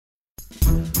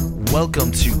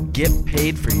Welcome to Get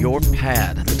Paid for Your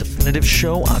Pad, the definitive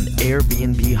show on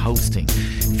Airbnb hosting,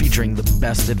 featuring the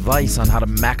best advice on how to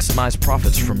maximize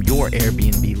profits from your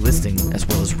Airbnb listing, as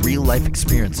well as real-life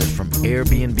experiences from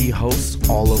Airbnb hosts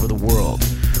all over the world.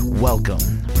 Welcome.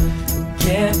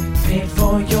 Get paid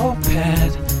for your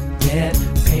pad. Get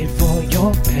paid for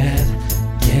your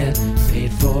pad. Get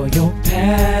paid for your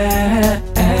pad.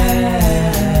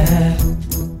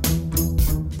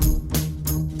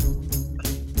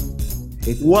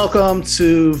 Welcome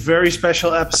to a very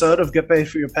special episode of Get Paid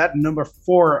for Your Pad, number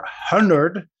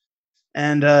 400.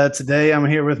 And today I'm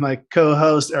here with my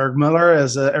co-host, Eric Miller.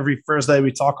 As every Thursday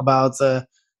we talk about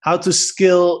how to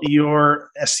scale your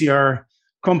STR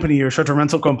company, your short-term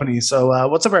rental company. So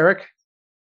what's up, Eric?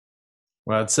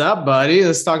 What's up, buddy?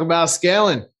 Let's talk about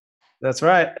scaling. That's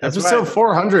right. Episode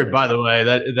 400, by the way.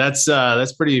 That's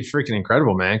pretty freaking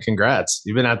incredible, man. Congrats.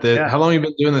 You've been at the. Yeah. How long have you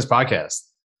been doing this podcast?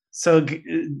 So do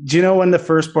you know when the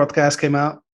first podcast came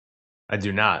out? I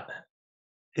do not.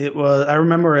 It was. I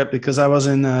remember it because I was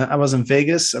in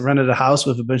Vegas. I rented a house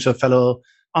with a bunch of fellow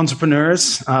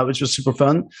entrepreneurs, which was super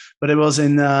fun. But it was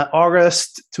in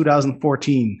August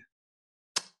 2014.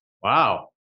 Wow.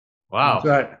 That's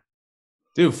right.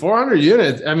 Dude, 400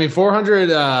 units. I mean,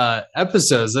 400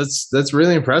 episodes. That's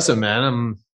really impressive, man.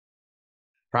 I'm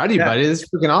proud of you, buddy. This is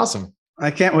freaking awesome. I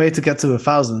can't wait to get to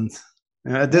 1,000.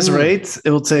 At this rate,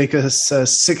 it will take us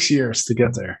 6 years to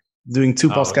get there. Doing two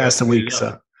podcasts a week,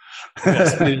 so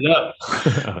speed it up.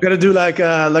 We're gonna do like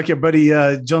your buddy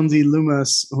John D.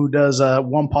 Loomis, who does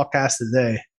one podcast a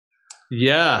day.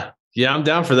 Yeah, I'm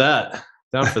down for that.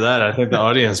 I think the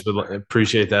audience would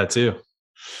appreciate that too.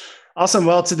 Awesome.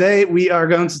 Well, today we are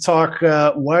going to talk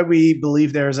why we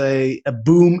believe there's a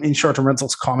boom in short-term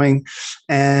rentals coming,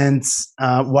 and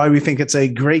why we think it's a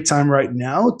great time right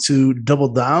now to double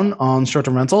down on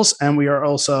short-term rentals. And we are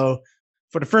also,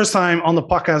 for the first time on the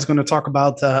podcast, going to talk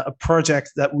about a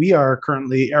project that we are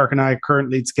currently, Eric and I,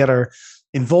 currently together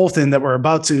involved in, that we're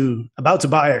about to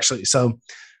buy, actually. So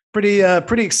pretty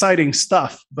exciting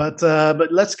stuff. But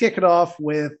let's kick it off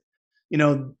with,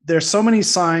 there's so many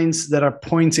signs that are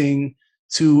pointing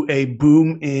to a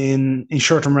boom in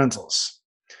short-term rentals,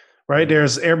 right?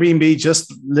 There's Airbnb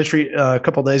just literally a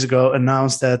couple of days ago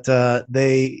announced that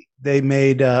they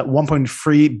made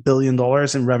 $1.3 billion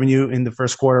in revenue in the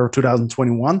first quarter of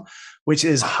 2021, which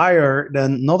is higher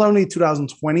than not only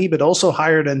 2020, but also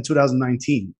higher than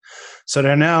 2019. So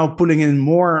they're now putting in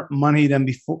more money than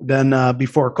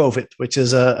before COVID, which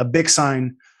is a big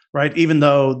sign. Right, even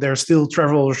though there's still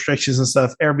travel restrictions and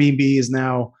stuff, Airbnb is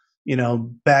now,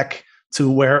 back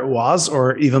to where it was,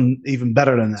 or even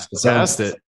better than that. Past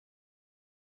it.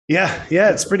 Yeah,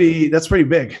 that's pretty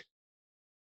big.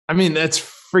 I mean, that's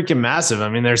freaking massive. I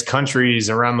mean, there's countries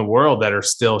around the world that are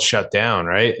still shut down,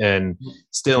 right, and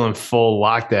still in full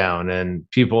lockdown, and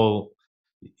people,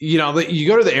 you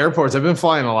go to the airports. I've been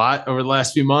flying a lot over the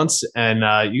last few months, and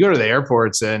you go to the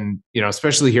airports, and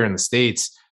especially here in the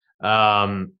States.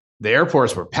 The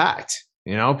airports were packed.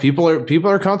 People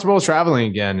are comfortable traveling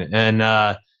again,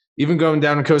 and even going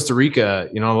down to Costa Rica,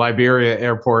 Liberia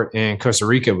airport in Costa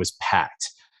Rica was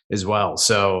packed as well.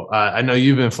 So I know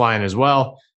you've been flying as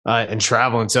well and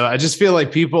traveling. So I just feel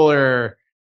like people are.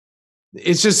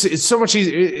 It's so much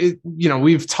easier.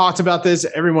 We've talked about this.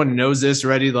 Everyone knows this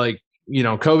already. Like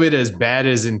COVID, as bad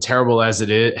as and terrible as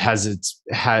it's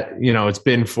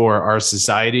been for our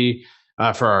society.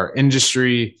 For our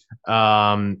industry,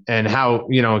 and how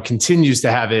it continues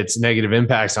to have its negative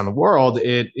impacts on the world,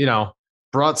 it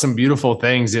brought some beautiful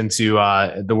things into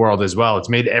the world as well. It's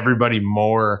made everybody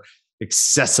more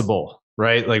accessible,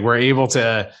 right? Like we're able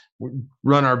to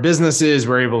run our businesses,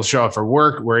 we're able to show up for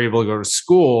work, we're able to go to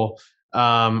school,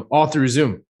 all through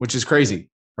Zoom, which is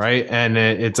crazy, right? And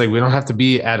it's like we don't have to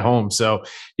be at home. So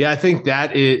yeah, I think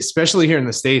that is, especially here in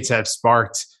the States, have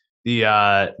sparked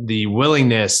the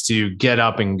willingness to get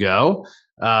up and go,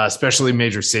 especially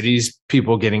major cities,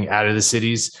 people getting out of the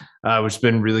cities, which has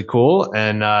been really cool.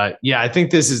 And I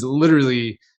think this is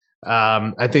literally,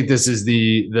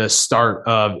 the start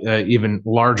of even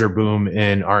larger boom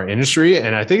in our industry.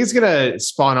 And I think it's going to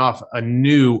spawn off a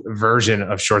new version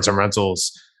of short-term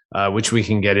rentals, which we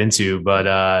can get into. But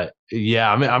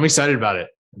I'm excited about it.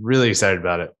 Really excited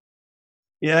about it.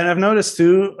 Yeah, and I've noticed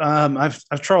too.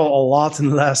 I've traveled a lot in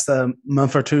the last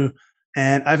month or two,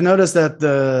 and I've noticed that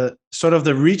the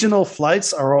regional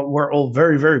flights were all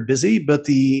very, very busy, but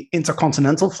the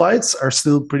intercontinental flights are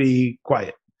still pretty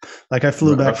quiet. Like I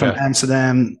flew back from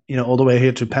Amsterdam, all the way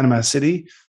here to Panama City.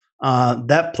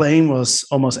 That plane was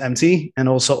almost empty, and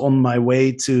also on my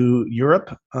way to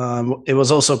Europe, it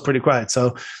was also pretty quiet.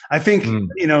 So I think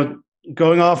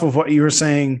going off of what you were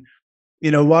saying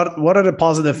what are the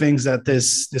positive things that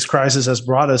this crisis has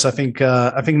brought us? I think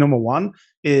number one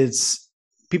is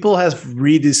people have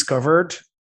rediscovered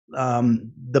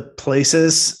the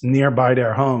places nearby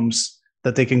their homes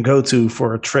that they can go to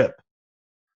for a trip,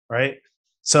 right?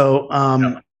 So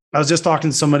I was just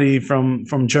talking to somebody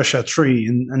from Joshua Tree,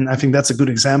 and I think that's a good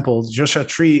example. Joshua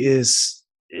Tree is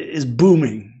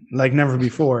booming like never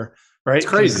before, right? It's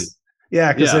crazy.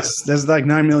 Yeah, because there's like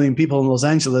 9 million people in Los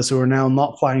Angeles who are now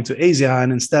not flying to Asia,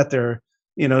 and instead they're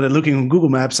looking on Google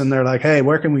Maps and they're like, hey,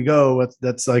 where can we go?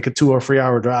 That's like a 2 or 3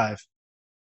 hour drive.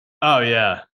 Oh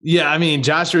yeah. Yeah. I mean,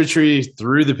 Joshua Tree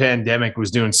through the pandemic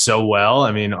was doing so well.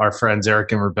 I mean, our friends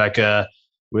Eric and Rebecca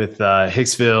with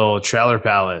Hicksville Trailer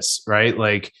Palace, right?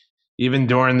 Like even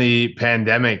during the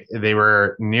pandemic, they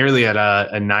were nearly at a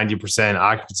 90%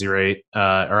 occupancy rate,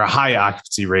 or a high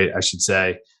occupancy rate, I should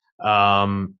say.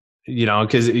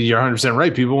 Because you're 100%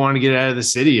 right. People want to get out of the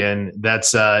city, and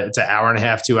that's it's an hour and a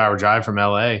half, 2 hour drive from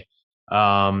LA,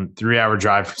 3 hour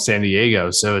drive from San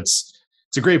Diego. So it's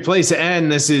a great place.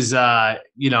 And this is, I'm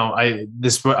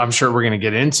sure we're going to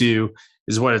get into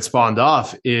is what it spawned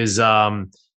off is,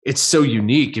 it's so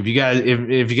unique. If you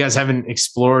guys haven't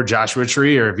explored Joshua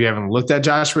Tree, or if you haven't looked at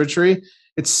Joshua Tree,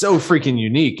 it's so freaking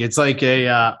unique. It's like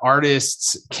a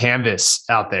artist's canvas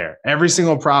out there. Every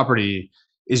single property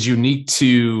is unique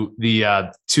to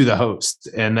the host,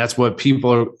 and that's what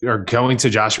people are going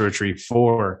to Joshua Tree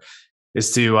for,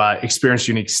 is to experience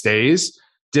unique stays,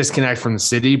 disconnect from the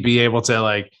city, be able to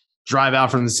like drive out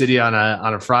from the city on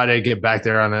a Friday, get back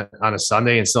there on a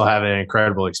Sunday, and still have an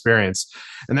incredible experience.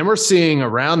 And then we're seeing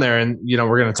around there, and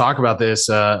we're going to talk about this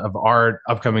of our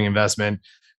upcoming investment.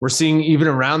 We're seeing even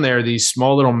around there these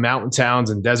small little mountain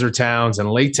towns and desert towns and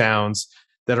lake towns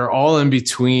that are all in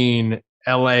between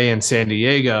LA and San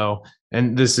Diego.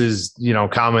 And this is,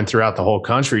 common throughout the whole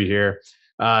country here.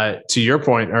 To your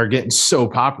point, are getting so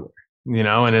popular,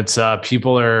 and it's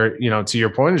people are, to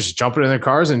your point, just jumping in their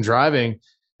cars and driving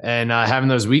and having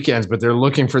those weekends, but they're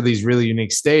looking for these really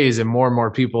unique stays, and more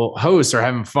people, hosts, are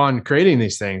having fun creating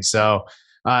these things. So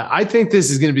I think this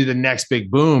is going to be the next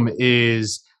big boom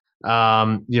is,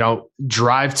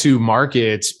 drive to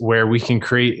markets where we can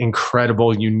create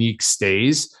incredible, unique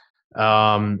stays.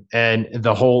 And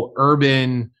the whole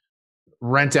urban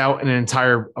rent out an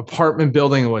entire apartment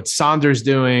building, what Sonder's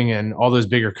doing and all those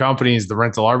bigger companies, the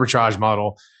rental arbitrage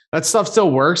model, that stuff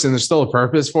still works and there's still a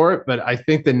purpose for it. But I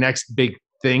think the next big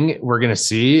thing we're going to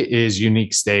see is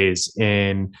unique stays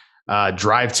in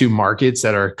drive to markets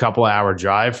that are a couple hour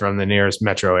drive from the nearest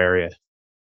metro area.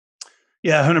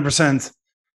 Yeah, 100%.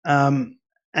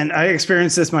 And I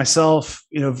experienced this myself,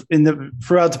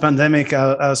 throughout the pandemic.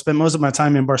 I spent most of my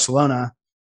time in Barcelona,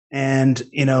 and,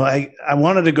 I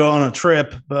wanted to go on a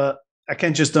trip, but I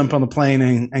can't just jump on the plane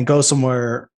and go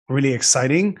somewhere really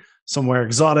exciting, somewhere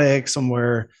exotic,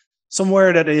 somewhere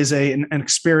that is an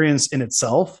experience in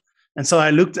itself. And so I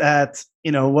looked at,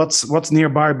 what's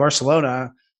nearby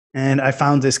Barcelona, and I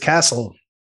found this castle.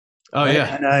 Oh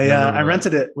yeah. And I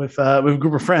rented it with a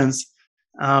group of friends.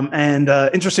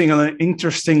 Interestingly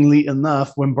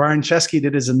enough, when Brian Chesky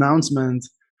did his announcement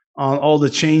on all the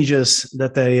changes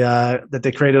that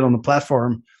they created on the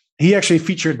platform, he actually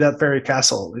featured that very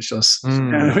castle, which was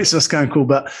kind of cool.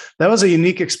 But that was a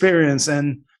unique experience,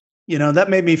 and that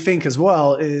made me think as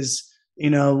well. Is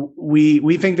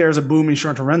we think there's a boom in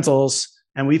short-term rentals,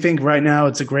 and we think right now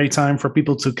it's a great time for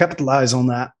people to capitalize on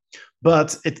that.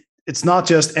 But it's not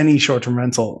just any short-term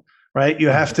rental. Right, you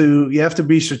have to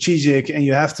be strategic, and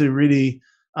you have to really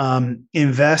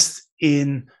invest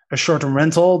in a short-term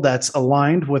rental that's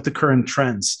aligned with the current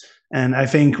trends. And I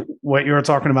think what you're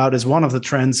talking about is one of the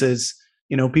trends is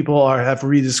people have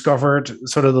rediscovered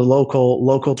sort of the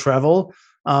local travel.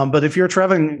 But if you're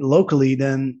traveling locally,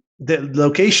 then the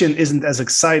location isn't as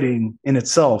exciting in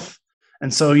itself,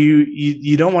 and so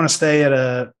you don't want to stay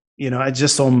at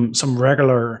just some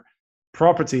regular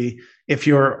property. If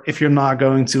you're not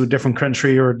going to a different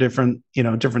country or a different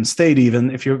state,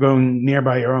 even if you're going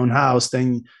nearby your own house,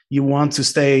 then you want to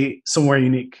stay somewhere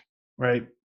unique, right?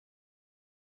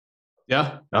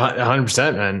 Yeah,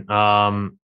 100%, man.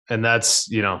 And that's,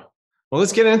 well,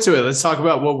 let's get into it. Let's talk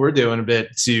about what we're doing a bit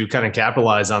to kind of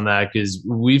capitalize on that, because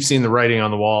we've seen the writing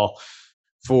on the wall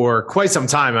for quite some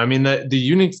time. I mean,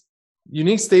 the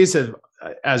unique stays have,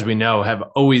 as we know, have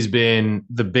always been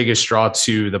the biggest draw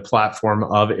to the platform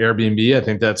of Airbnb. I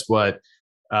think that's what,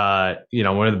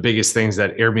 one of the biggest things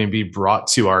that Airbnb brought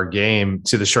to our game,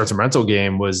 to the short-term rental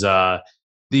game, was the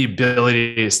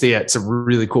ability to stay at some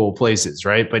really cool places,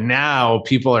 right? But now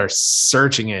people are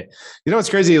searching it. It's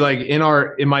crazy. Like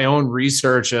in my own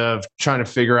research of trying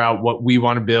to figure out what we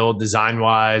want to build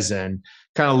design-wise and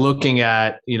kind of looking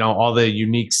at, all the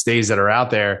unique stays that are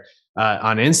out there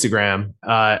on Instagram,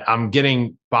 I'm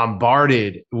getting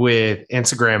bombarded with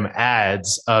Instagram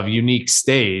ads of unique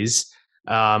stays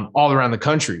all around the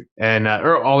country and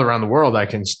or all around the world.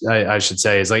 I should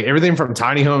say, is like everything from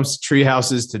tiny homes, to tree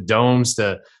houses, to domes,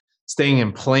 to staying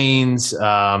in planes.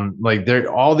 Like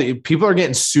all the people are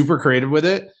getting super creative with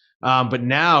it. But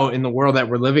now in the world that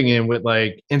we're living in with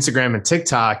like Instagram and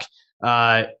TikTok,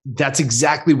 that's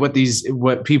exactly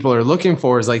what people are looking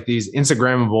for, is like these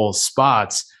Instagrammable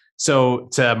spots. So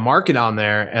to market on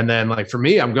there. And then like for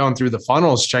me, I'm going through the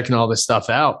funnels, checking all this stuff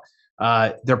out.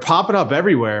 They're popping up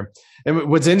everywhere. And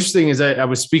what's interesting is I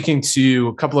was speaking to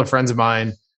a couple of friends of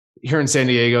mine here in San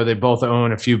Diego. They both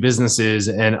own a few businesses.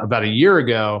 And about a year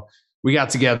ago, we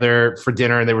got together for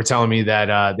dinner and they were telling me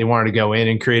that they wanted to go in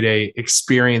and create a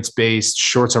experience-based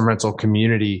short-term rental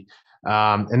community.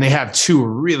 And they have two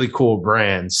really cool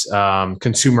brands,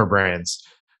 consumer brands.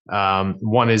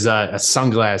 One is a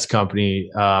sunglass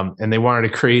company, and they wanted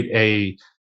to create a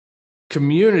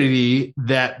community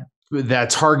that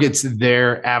targets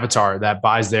their avatar, that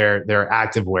buys their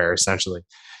activewear, essentially.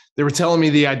 They were telling me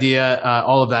the idea,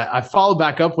 all of that. I followed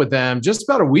back up with them just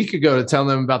about a week ago to tell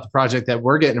them about the project that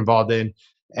we're getting involved in.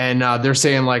 And they're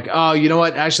saying like, oh, you know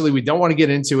what? Actually, we don't want to get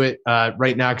into it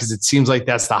right now because it seems like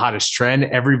that's the hottest trend.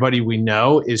 Everybody we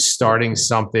know is starting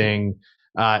something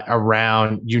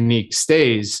around unique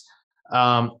stays,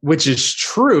 which is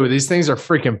true. These things are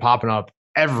freaking popping up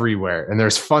everywhere and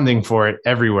there's funding for it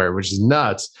everywhere, which is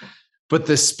nuts. But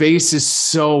the space is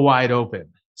so wide open.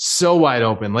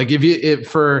 Like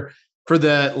for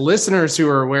the listeners who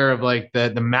are aware of like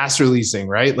the master leasing,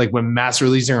 right? Like when master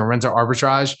leasing or rental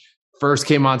arbitrage first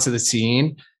came onto the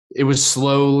scene, it was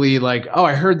slowly like, oh,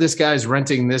 I heard this guy's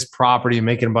renting this property,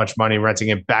 making a bunch of money, renting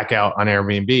it back out on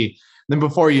Airbnb. Then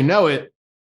before you know it,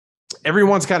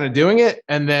 everyone's kind of doing it.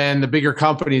 And then the bigger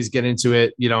companies get into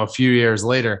it, a few years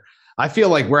later. I feel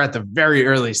like we're at the very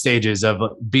early stages of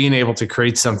being able to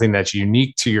create something that's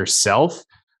unique to yourself.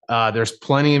 There's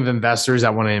plenty of investors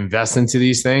that want to invest into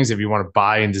these things if you want to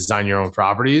buy and design your own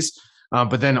properties.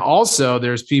 But then also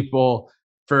there's people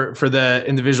for the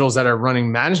individuals that are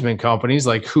running management companies,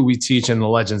 like who we teach in the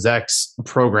Legends X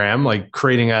program, like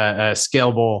creating a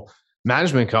scalable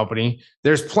management company.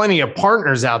 There's plenty of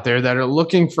partners out there that are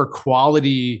looking for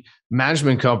quality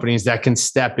management companies that can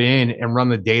step in and run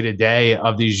the day-to-day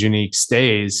of these unique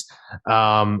stays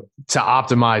to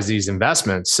optimize these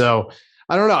investments. So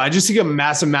I don't know. I just see a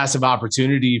massive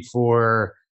opportunity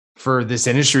for this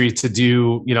industry to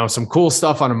do, some cool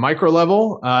stuff on a micro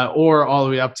level, or all the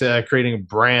way up to creating a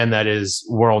brand that is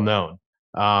world known.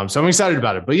 So I'm excited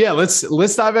about it. But yeah, let's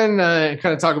dive in and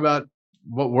kind of talk about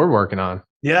what we're working on.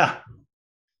 Yeah,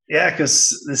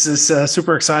 because this is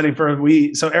super exciting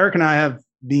So Eric and I have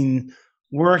been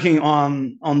working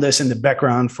on this in the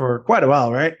background for quite a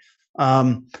while, right?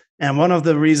 And one of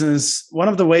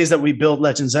the ways that we built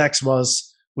Legends X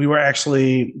was we were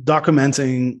actually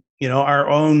documenting, our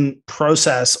own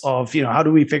process of, how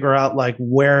do we figure out like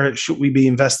where should we be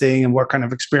investing and what kind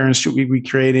of experience should we be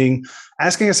creating,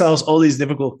 asking ourselves all these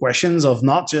difficult questions of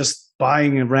not just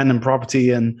buying a random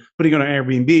property and putting it on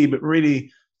Airbnb, but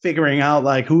really figuring out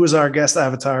like who is our guest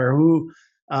avatar,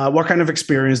 what kind of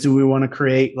experience do we want to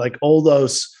create, like all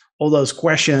those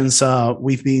questions.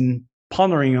 We've been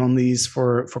pondering on these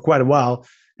for quite a while.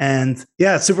 And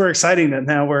yeah, it's super exciting that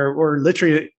now we're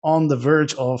literally on the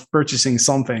verge of purchasing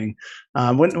something.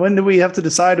 When do we have to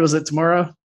decide? Was it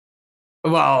tomorrow?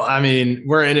 Well, I mean,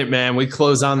 we're in it, man. We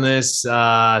close on this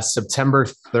September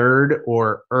 3rd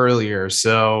or earlier.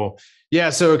 So yeah,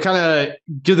 so kind of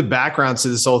give the background to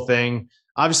this whole thing.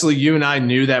 Obviously, you and I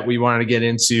knew that we wanted to get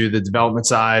into the development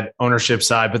side, ownership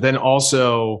side, but then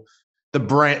also the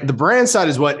brand side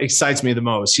is what excites me the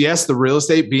most. Yes, the real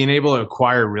estate, being able to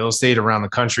acquire real estate around the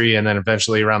country and then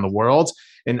eventually around the world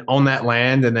and own that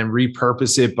land and then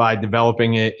repurpose it by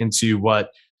developing it into what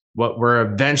we're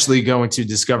eventually going to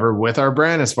discover with our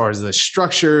brand as far as the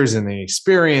structures and the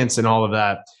experience and all of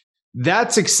that.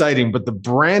 That's exciting, but the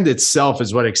brand itself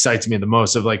is what excites me the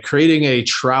most, of like creating a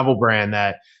travel brand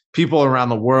that people around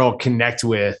the world connect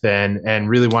with and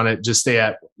really want to just stay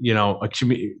at, a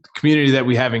community that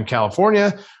we have in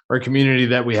California or a community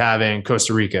that we have in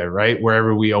Costa Rica, right?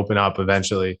 Wherever we open up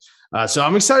eventually. So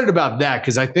I'm excited about that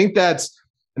because I think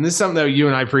and this is something that you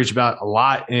and I preach about a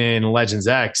lot in Legends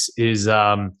X is,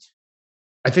 I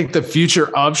think the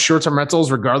future of short-term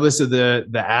rentals, regardless of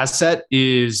the asset,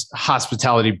 is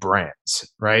hospitality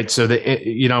brands, right? So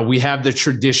we have the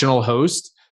traditional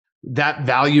host. That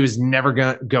value is never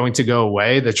going to go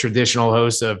away. The traditional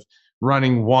host of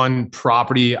running one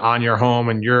property on your home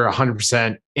and you're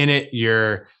 100% in it.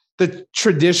 You're the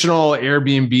traditional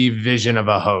Airbnb vision of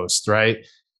a host, right?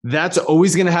 That's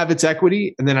always going to have its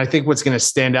equity. And then I think what's going to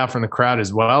stand out from the crowd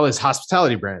as well is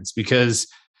hospitality brands, because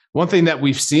one thing that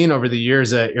we've seen over the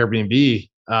years at Airbnb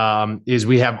is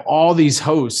we have all these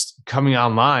hosts coming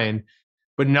online,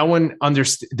 but no one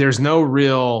understands. There's no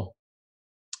real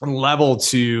level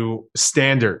to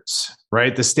standards,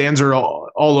 right? The standards are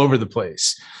all over the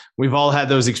place. We've all had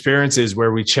those experiences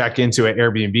where we check into an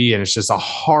Airbnb and it's just a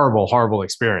horrible, horrible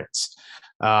experience.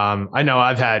 I know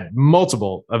I've had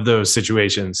multiple of those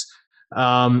situations.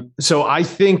 So I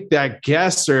think that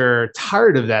guests are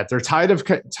tired of that. They're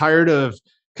tired of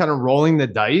kind of rolling the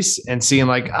dice and seeing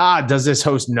like, does this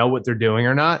host know what they're doing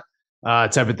or not?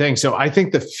 Type of thing. So I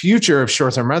think the future of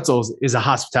short-term rentals is a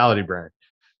hospitality brand.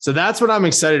 So that's what I'm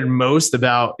excited most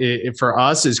about for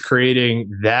us, is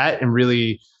creating that and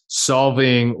really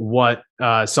solving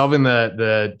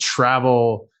the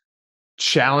travel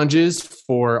challenges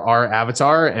for our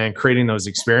avatar and creating those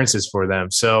experiences for them.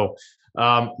 So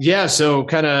so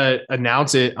kind of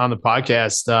announce it on the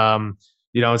podcast.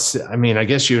 I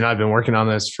guess you and I have been working on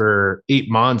this for 8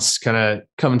 months, kind of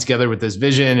coming together with this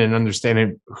vision and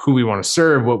understanding who we want to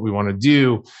serve, what we want to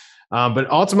do. But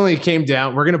ultimately it came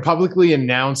down, we're going to publicly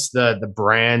announce the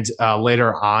brand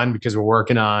later on, because we're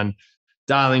working on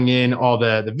dialing in all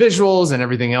the visuals and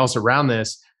everything else around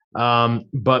this.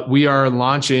 But we are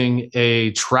launching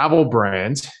a travel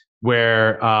brand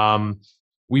where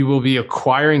we will be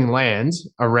acquiring land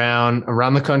around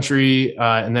the country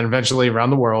and then eventually around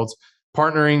the world,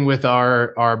 partnering with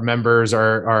our members,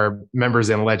 our members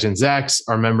in Legends X,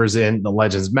 our members in the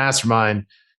Legends Mastermind,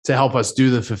 to help us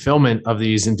do the fulfillment of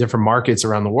these in different markets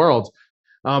around the world.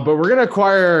 But we're going to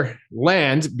acquire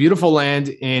land, beautiful land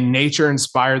in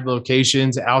nature-inspired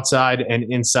locations outside and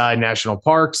inside national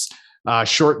parks,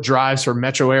 short drives from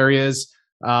metro areas,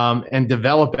 and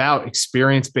develop out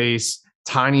experience-based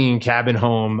tiny and cabin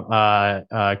home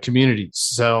communities.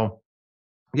 So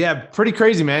yeah, pretty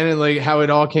crazy, man, and like how it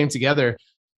all came together.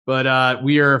 But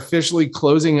we are officially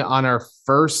closing on our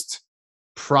first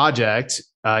project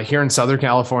here in Southern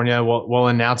California. We'll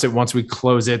announce it once we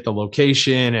close it, the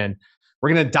location, and we're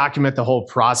going to document the whole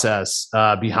process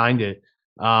behind it.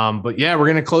 But yeah, we're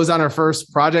going to close on our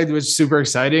first project, which is super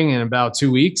exciting, in about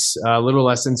 2 weeks, a little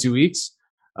less than 2 weeks.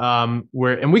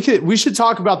 We should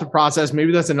talk about the process.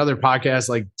 Maybe that's another podcast,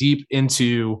 like deep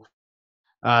into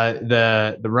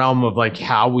the realm of like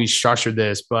how we structured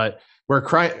this. But we're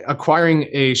acquiring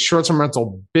a short-term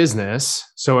rental business,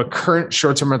 so a current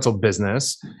short-term rental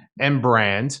business and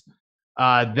brand.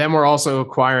 Then we're also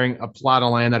acquiring a plot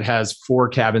of land that has 4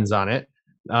 cabins on it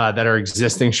that are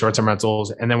existing short-term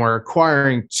rentals. And then we're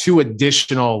acquiring 2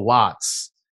 additional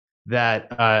lots that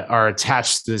are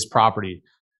attached to this property.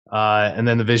 And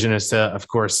then the vision is to, of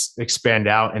course, expand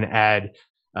out and add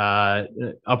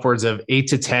upwards of 8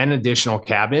 to 10 additional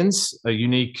cabins,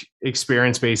 unique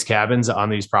experience-based cabins on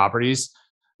these properties.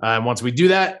 And once we do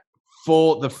that,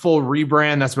 the full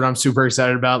rebrand, that's what I'm super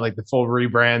excited about, like the full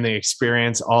rebrand, the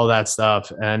experience, all that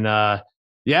stuff. And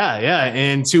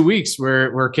in 2 weeks,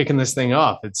 we're kicking this thing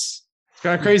off. It's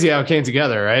kind of crazy how it came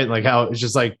together, right? Like how it's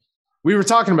just like, we were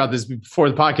talking about this before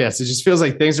the podcast. It just feels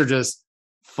like things are just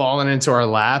falling into our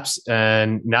laps.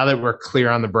 And now that we're clear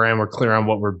on the brand, we're clear on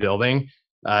what we're building.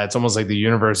 It's almost like the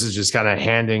universe is just kind of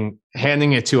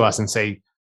handing it to us and say,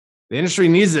 the industry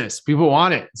needs this. People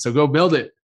want it. So go build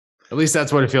it. At least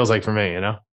that's what it feels like for me, you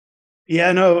know?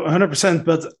 Yeah, no, 100%.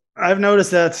 But I've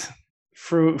noticed that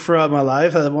throughout my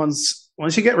life, that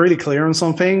once you get really clear on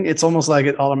something, it's almost like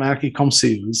it automatically comes to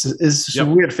you. It's a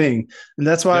weird thing. And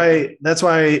that's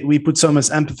why we put so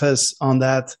much emphasis on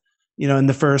that, in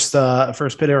the first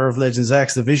pillar of Legends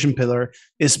X, the vision pillar,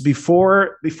 is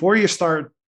before you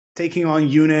start taking on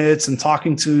units and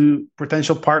talking to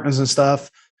potential partners and stuff,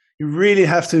 you really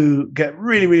have to get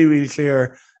really, really, really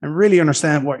clear and really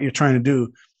understand what you're trying to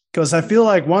do. Because I feel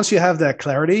like once you have that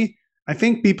clarity, I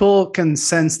think people can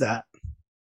sense that.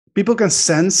 People can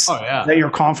sense that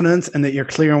you're confident and that you're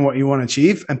clear on what you want to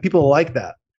achieve. And people like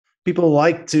that. People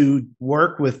like to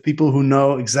work with people who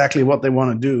know exactly what they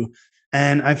want to do.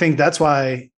 And I think that's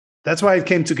why it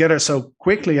came together so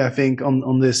quickly, I think,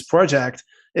 on this project,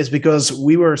 is because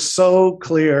we were so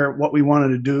clear what we wanted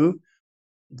to do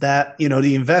that,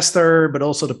 the investor, but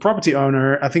also the property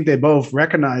owner, I think they both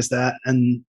recognize that.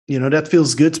 And, that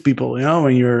feels good to people,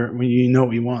 when you know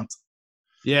what you want.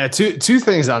 Yeah. Two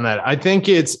things on that. I think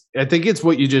it's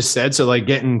what you just said. So like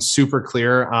getting super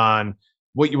clear on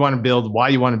what you want to build, why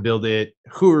you want to build it,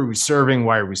 who are we serving,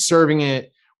 why are we serving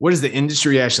it, what does the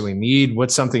industry actually need?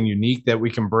 What's something unique that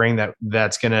we can bring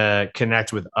that's going to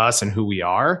connect with us and who we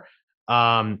are?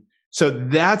 So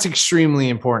that's extremely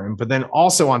important. But then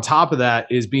also on top of that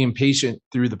is being patient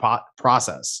through the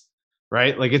process,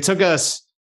 right? Like it took us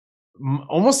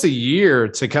almost a year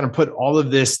to kind of put all of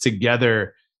this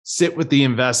together, sit with the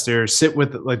investor, sit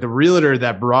with like the realtor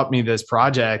that brought me this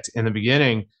project in the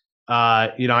beginning.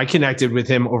 I connected with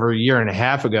him over a year and a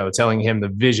half ago, telling him the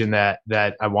vision that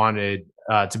I wanted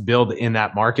to build in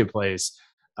that marketplace.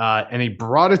 And he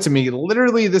brought it to me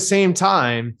literally the same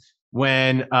time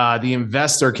when the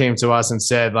investor came to us and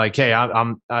said like, hey, I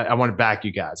want to back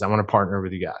you guys. I want to partner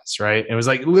with you guys. Right. It was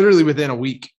like literally within a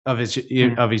week of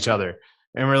each other.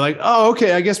 And we're like, oh,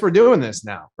 okay, I guess we're doing this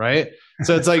now. Right.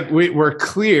 So it's like, we're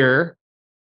clear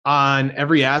on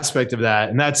every aspect of that.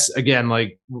 And that's, again,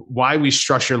 like why we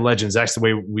structure Legends X the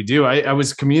way we do. I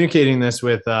was communicating this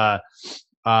with a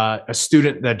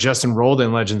student that just enrolled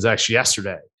in Legends X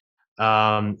yesterday.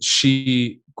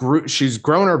 She's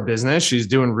grown her business. She's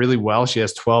doing really well. She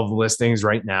has 12 listings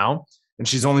right now, and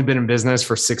she's only been in business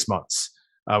for 6 months,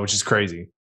 which is crazy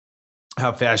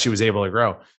how fast she was able to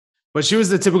grow. But she was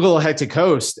the typical hectic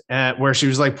host where she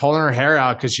was like pulling her hair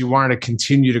out because she wanted to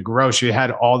continue to grow. She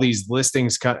had all these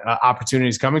listings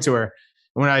opportunities coming to her.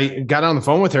 And when I got on the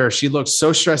phone with her, she looked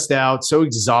so stressed out, so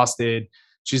exhausted.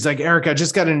 She's like, Eric, I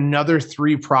just got another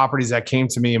 3 properties that came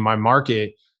to me in my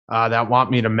market that want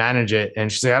me to manage it.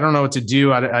 And she's like, I don't know what to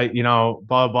do.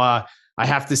 Blah, blah. I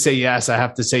have to say yes. I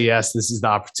have to say yes. This is the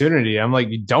opportunity. I'm like,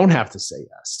 you don't have to say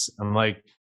yes. I'm like,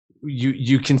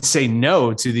 you can say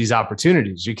no to these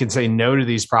opportunities. You can say no to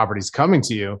these properties coming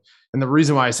to you. And the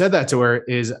reason why I said that to her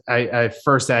is I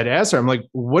first had asked her, I'm like,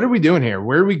 what are we doing here?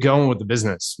 Where are we going with the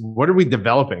business? What are we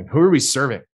developing? Who are we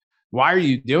serving? Why are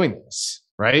you doing this?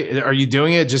 Right? Are you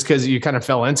doing it just because you kind of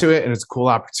fell into it and it's a cool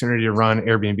opportunity to run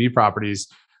Airbnb properties?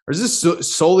 Or is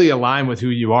this solely aligned with who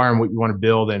you are and what you want to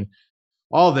build and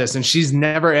all of this? And she's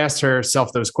never asked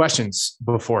herself those questions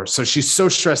before. So she's so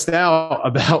stressed out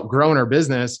about growing her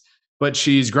business, but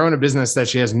she's grown a business that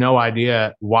she has no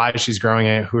idea why she's growing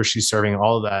it, who she's serving,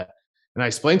 all of that. And I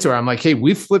explained to her, I'm like, hey,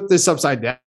 we flipped this upside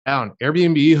down.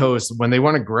 Airbnb hosts, when they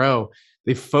want to grow,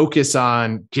 they focus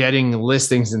on getting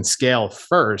listings and scale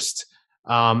first,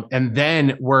 and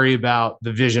then worry about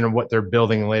the vision of what they're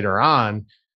building later on.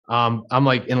 I'm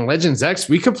like, in Legends X,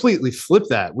 we completely flip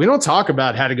that. We don't talk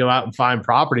about how to go out and find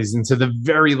properties until the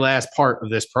very last part of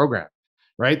this program,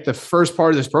 right? The first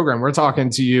part of this program, we're talking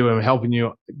to you and helping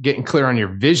you getting clear on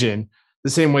your vision, the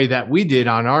same way that we did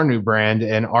on our new brand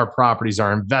and our properties,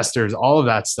 our investors, all of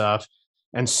that stuff.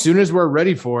 And as soon as we're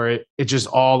ready for it, it just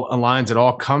all aligns. It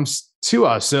all comes to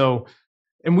us. So,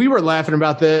 and we were laughing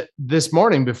about that this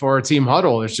morning before our team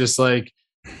huddle. It's like,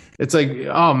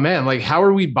 oh man, like how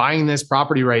are we buying this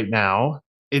property right now?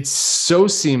 It's so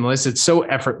seamless. It's so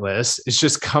effortless. It's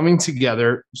just coming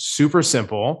together, super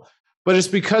simple, but it's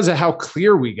because of how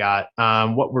clear we got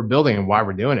what we're building and why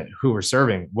we're doing it, who we're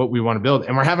serving, what we want to build.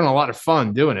 And we're having a lot of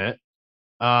fun doing it.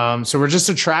 So we're just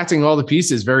attracting all the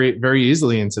pieces very, very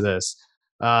easily into this.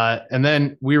 And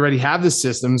then we already have the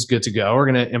systems good to go.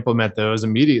 We're going to implement those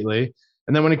immediately.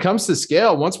 And then when it comes to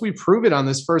scale, once we prove it on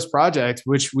this first project,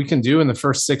 which we can do in the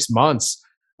first 6 months,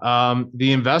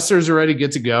 the investors are ready,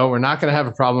 good to go. We're not going to have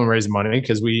a problem raising money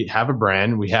because we have a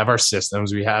brand, we have our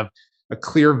systems, we have a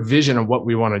clear vision of what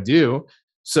we want to do.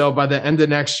 So by the end of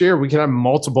next year, we can have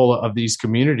multiple of these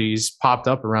communities popped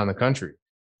up around the country.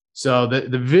 So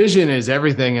the vision is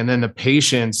everything. And then the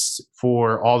patience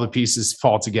for all the pieces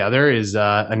fall together is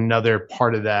another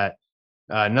part of that,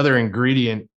 another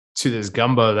ingredient to this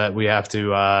gumbo that we have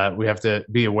to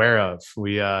be aware of.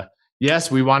 Yes,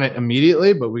 we want it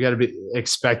immediately, but we got to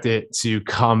expect it to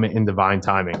come in divine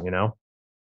timing,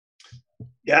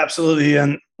 Yeah, absolutely.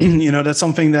 And that's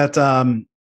something that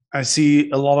I see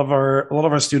a lot of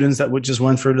our students that would just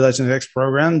went through the Legends X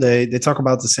program. They talk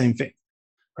about the same thing,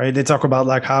 right? They talk about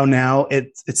like how now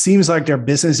it seems like their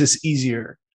business is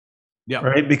easier. Yeah.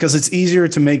 Right. Because it's easier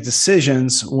to make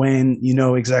decisions when you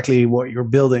know exactly what you're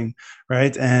building.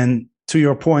 Right. And to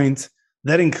your point,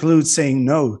 that includes saying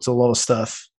no to a lot of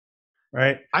stuff.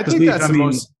 Right. I think that's the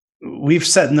most. We've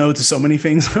said no to so many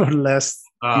things over the last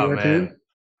year or two.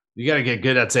 You got to get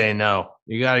good at saying no.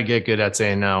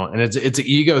 And it's an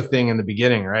ego thing in the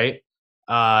beginning. Right.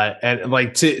 And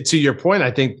like to your point, I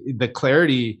think the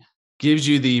clarity gives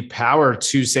you the power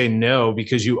to say no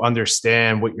because you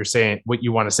understand what you're saying, what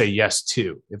you want to say yes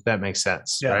to, if that makes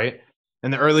sense, right? In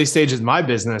the early stages of my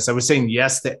business, I was saying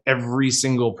yes to every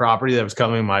single property that was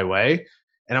coming my way.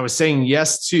 And I was saying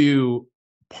yes to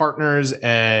partners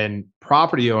and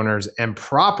property owners and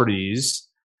properties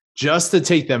just to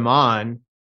take them on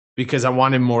because I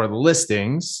wanted more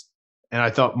listings, and I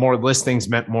thought more listings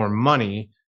meant more money.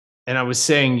 And I was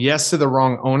saying yes to the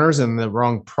wrong owners and the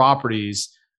wrong properties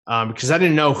because I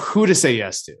didn't know who to say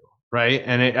yes to, right?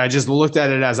 And I just looked at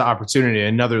it as an opportunity,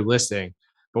 another listing.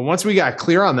 But once we got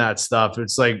clear on that stuff,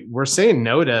 it's like we're saying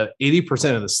no to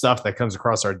 80% of the stuff that comes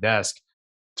across our desk.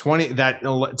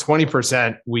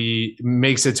 20% we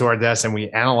makes it to our desk and we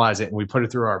analyze it and we put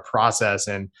it through our process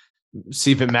and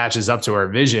see if it matches up to our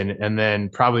vision. And then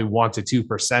probably 1 to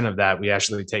 2% of that we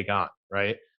actually take on,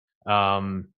 right?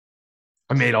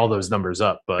 I made all those numbers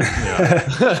up, but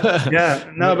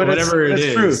yeah, no, but whatever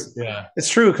it's true. Yeah, it's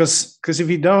true because if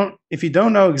you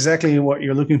don't know exactly what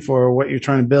you're looking for or what you're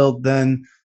trying to build, then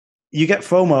you get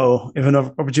FOMO if an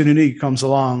opportunity comes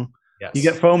along. Yes. You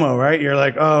get FOMO, right? You're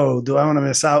like, oh, do I want to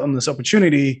miss out on this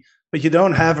opportunity? But you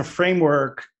don't have a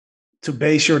framework to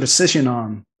base your decision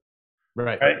on,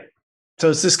 right? So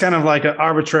it's just kind of like an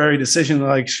arbitrary decision,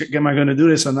 like, am I going to do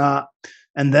this or not?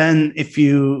 And then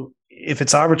if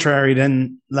it's arbitrary,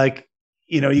 then like,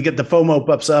 you get the FOMO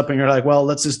pops up and you're like, well,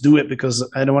 let's just do it because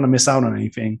I don't want to miss out on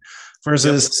anything.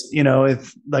 Versus,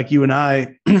 if like you and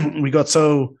I, we got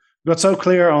so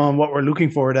clear on what we're looking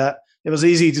for that it was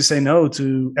easy to say no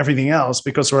to everything else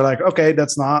because we're like, okay,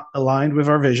 that's not aligned with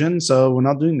our vision. So we're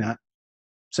not doing that.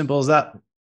 Simple as that.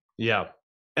 Yeah.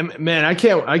 And man, I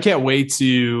can't wait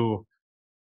to,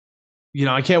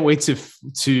 I can't wait to,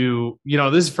 this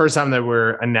is the first time that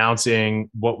we're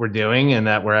announcing what we're doing and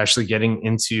that we're actually getting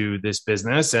into this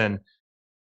business. And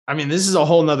I mean, this is a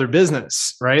whole nother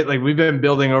business, right? Like we've been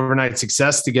building overnight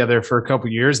success together for a couple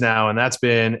of years now. And that's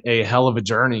been a hell of a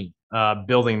journey,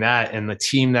 building that and the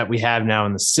team that we have now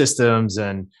and the systems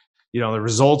and, the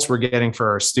results we're getting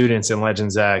for our students in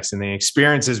Legends X and the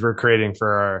experiences we're creating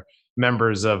for our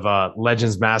members of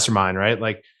Legends Mastermind, right?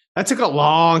 Like that took a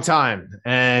long time.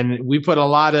 And we put a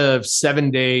lot of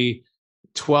 7-day,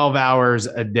 12 hours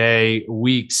a day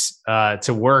weeks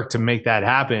to work to make that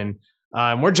happen.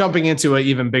 And we're jumping into an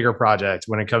even bigger project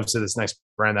when it comes to this next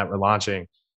brand that we're launching,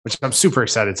 which I'm super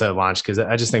excited to launch because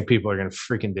I just think people are going to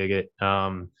freaking dig it.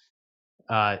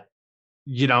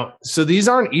 So these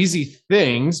aren't easy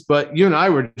things, but you and I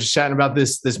were just chatting about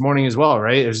this morning as well,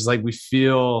 right? It's just like we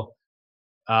feel,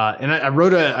 and I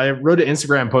wrote an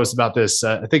Instagram post about this,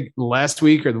 I think last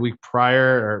week or the week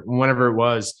prior or whenever it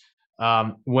was,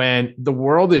 when the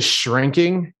world is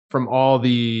shrinking from all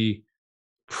the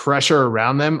pressure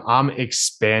around them, I'm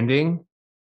expanding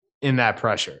in that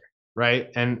pressure, right?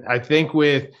 And I think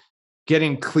with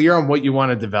getting clear on what you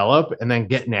want to develop and then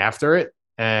getting after it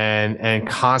and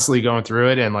constantly going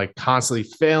through it and like constantly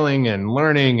failing and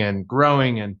learning and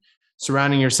growing and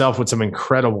surrounding yourself with some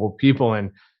incredible people.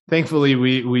 And thankfully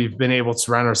we've been able to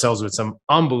surround ourselves with some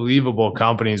unbelievable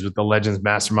companies with the Legends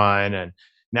Mastermind and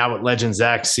now with Legends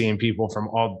X, seeing people from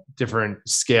all different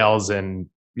scales and,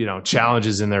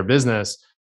 challenges in their business.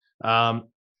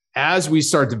 As we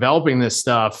start developing this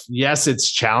stuff, yes, it's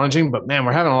challenging, but man,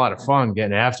 we're having a lot of fun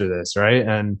getting after this, right?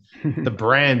 And the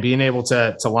brand, being able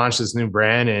to launch this new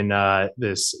brand in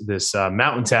this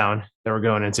mountain town that we're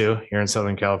going into here in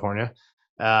Southern California,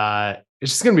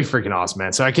 it's just gonna be freaking awesome,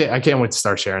 man. So I can't wait to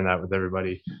start sharing that with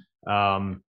everybody.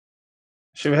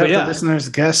 Should we have the listeners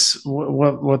guess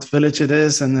what village it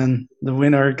is, and then the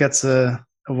winner gets a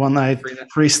one night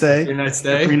free stay? Free night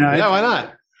stay. Yeah, why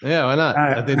not? Yeah, why not?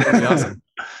 Right. I think that'd be awesome.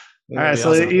 All right,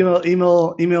 so awesome.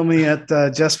 email me at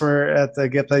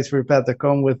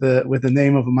Jesper@getplatesforyourpet.com with the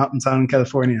name of a mountain town in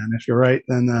California, and if you're right,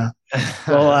 then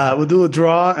we'll do a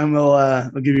draw and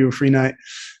we'll give you a free night.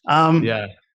 Yeah,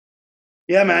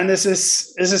 man, this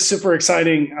is super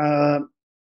exciting.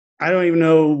 I don't even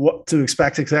know what to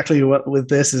expect exactly with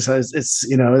this.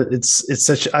 It's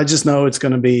such. I just know it's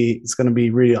gonna be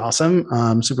really awesome.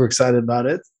 I'm super excited about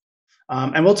it.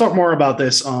 And we'll talk more about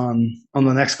this on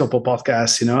the next couple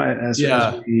podcasts,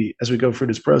 as we go through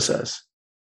this process.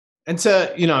 And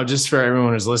to, just for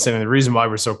everyone who's listening, the reason why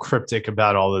we're so cryptic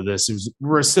about all of this is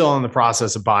we're still in the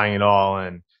process of buying it all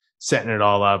and setting it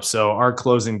all up. So our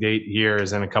closing date here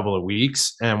is in a couple of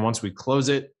weeks. And once we close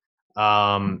it,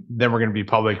 then we're going to be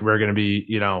public. We're going to be,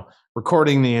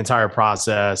 recording the entire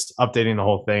process, updating the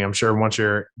whole thing. I'm sure once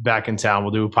you're back in town,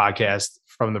 we'll do a podcast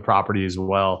from the property as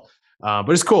well. But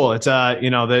it's cool. It's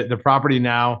the property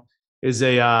now is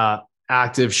a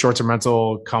active short-term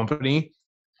rental company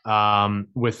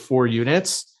with 4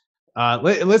 units.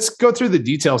 Let's go through the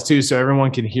details too, so everyone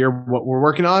can hear what we're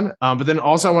working on. But then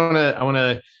also I want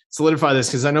to solidify this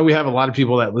because I know we have a lot of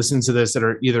people that listen to this that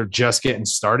are either just getting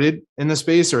started in the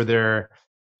space or they're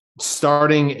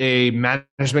starting a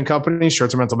management company,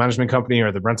 short-term rental management company,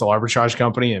 or the rental arbitrage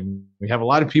company. And we have a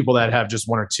lot of people that have just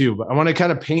one or two, but I want to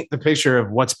kind of paint the picture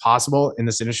of what's possible in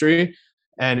this industry.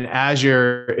 And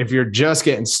if you're just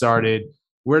getting started,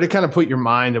 where to kind of put your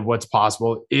mind of what's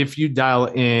possible if you dial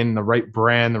in the right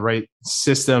brand, the right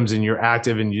systems, and you're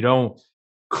active and you don't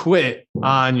quit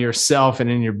on yourself and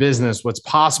in your business, what's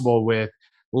possible with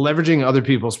leveraging other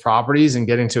people's properties and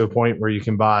getting to a point where you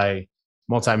can buy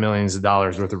multi-millions of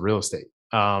dollars worth of real estate.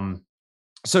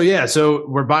 So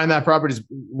we're buying that property.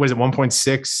 Was it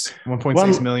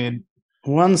 1.6 million?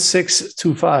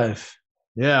 1625.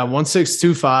 Yeah,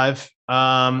 1625.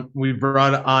 We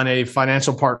brought on a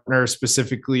financial partner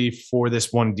specifically for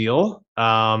this one deal.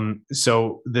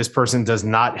 So this person does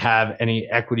not have any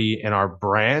equity in our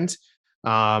brand,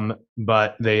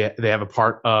 but they have a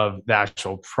part of the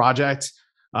actual project.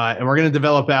 And we're going to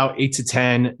develop out 8 to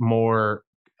 10 more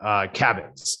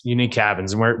cabins, unique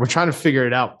cabins. And we're trying to figure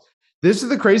it out. This is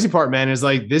the crazy part, man, is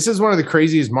like, this is one of the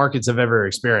craziest markets I've ever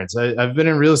experienced. I've been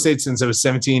in real estate since I was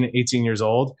 17, 18 years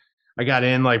old. I got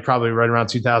in like probably right around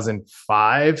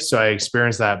 2005. So I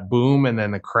experienced that boom and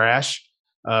then the crash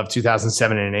of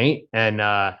 2007 and 8. And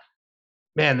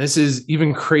man, this is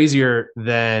even crazier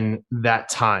than that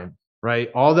time,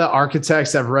 right? All the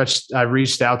architects I've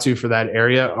reached out to for that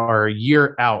area are a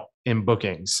year out in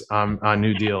bookings on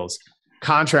new deals.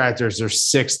 Contractors are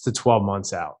 6 to 12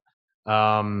 months out.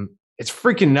 It's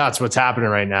freaking nuts what's happening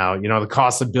right now. You know, the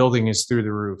cost of building is through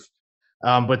the roof.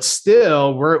 But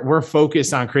still, we're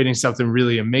focused on creating something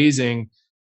really amazing.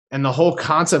 And the whole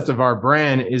concept of our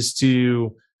brand is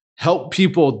to help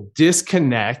people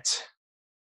disconnect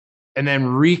and then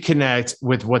reconnect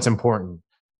with what's important: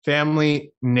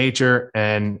 family, nature,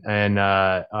 and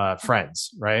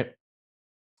friends, right?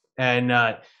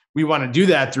 And we want to do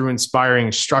that through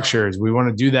inspiring structures. We want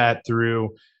to do that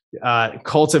through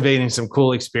cultivating some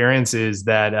cool experiences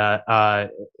that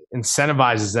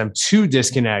incentivizes them to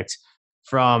disconnect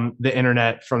from the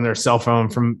internet, from their cell phone,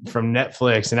 from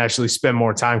Netflix, and actually spend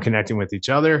more time connecting with each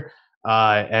other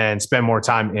and spend more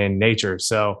time in nature.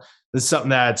 So this is something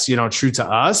that's, true to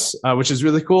us, which is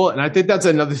really cool. And I think that's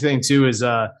another thing too, is,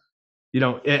 as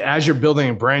you're building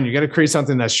a brand, you got to create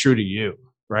something that's true to you,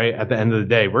 right? At the end of the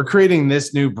day, we're creating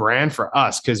this new brand for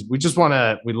us because we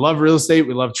love real estate.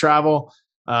 We love travel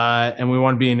and we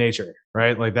want to be in nature,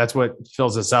 right? Like that's what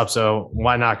fills us up. So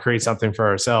why not create something for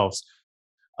ourselves?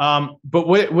 But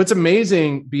what's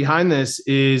amazing behind this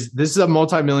is a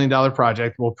multi-million-dollar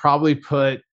project. We'll probably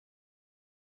put,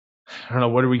 I don't know,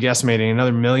 what are we guesstimating?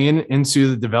 Another $1 million into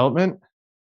the development?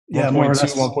 Yeah,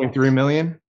 1.2, 1.3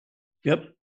 million. Yep.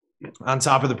 On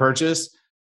top of the purchase.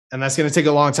 And that's going to take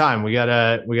a long time. We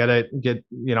gotta get,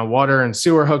 water and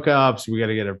sewer hookups. We got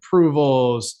to get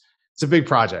approvals. It's a big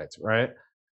project, right?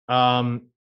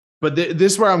 But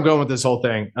this is where I'm going with this whole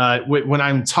thing. When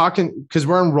I'm talking, because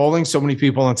we're enrolling so many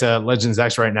people into Legends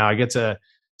X right now, I get to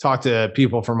talk to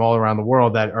people from all around the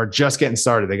world that are just getting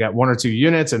started. They got 1 or 2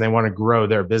 units and they want to grow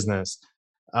their business.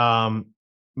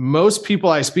 Most people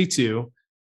I speak to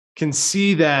can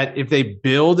see that if they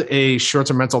build a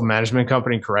short-term rental management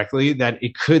company correctly, that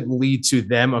it could lead to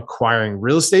them acquiring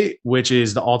real estate, which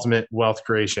is the ultimate wealth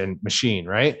creation machine,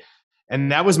 right? And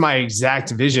that was my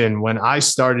exact vision when I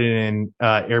started in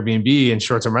Airbnb and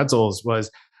short-term rentals.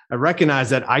 Was I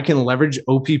recognized that I can leverage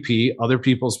OPP, other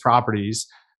people's properties,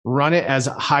 run it as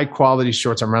high quality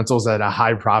short-term rentals at a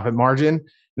high profit margin.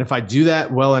 And if I do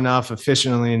that well enough,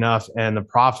 efficiently enough, and the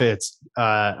profits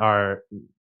are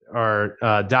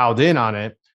dialed in on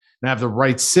it, and I have the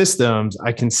right systems,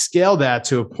 I can scale that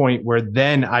to a point where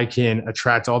then I can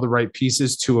attract all the right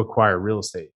pieces to acquire real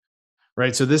estate.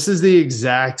 Right. So this is the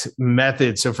exact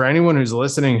method. So for anyone who's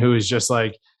listening, who is just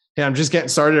like, hey, I'm just getting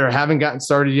started or haven't gotten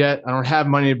started yet, I don't have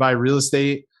money to buy real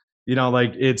estate.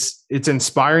 It's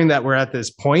inspiring that we're at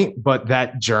this point, but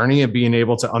that journey of being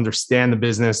able to understand the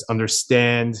business,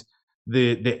 understand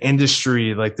the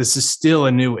industry, like this is still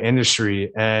a new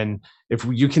industry. And if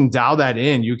you can dial that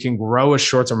in, you can grow a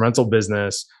short-term rental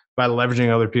business by leveraging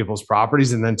other people's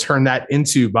properties and then turn that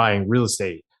into buying real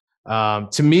estate.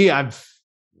 To me,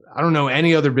 I don't know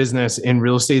any other business in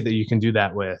real estate that you can do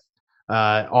that with.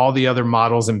 All the other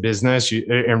models in business,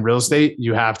 in real estate,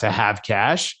 you have to have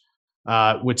cash.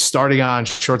 With starting on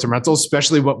short-term rentals,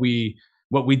 especially what we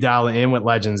dial in with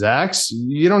Legends X,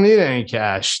 you don't need any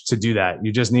cash to do that.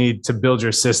 You just need to build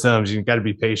your systems. You've got to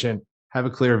be patient, have a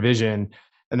clear vision,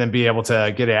 and then be able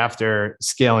to get after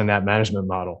scaling that management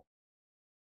model.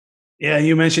 Yeah,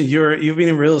 you mentioned you've been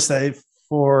in real estate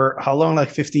for how long? Like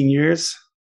 15 years?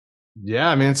 Yeah,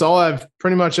 I mean, it's all I've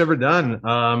pretty much ever done.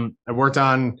 I worked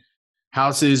on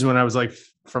houses when I was like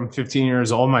from 15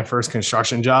 years old, my first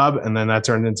construction job. And then that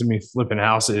turned into me flipping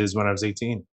houses when I was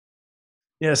 18.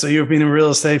 Yeah. So you've been in real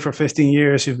estate for 15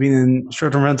 years. You've been in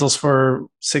short-term rentals for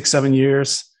 6, 7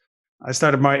 years. I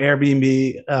started my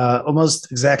Airbnb almost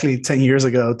exactly 10 years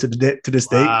ago to this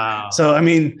Wow. date. So, I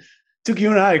mean, it took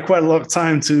you and I quite a lot of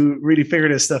time to really figure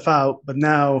this stuff out. But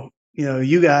now,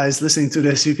 you guys listening to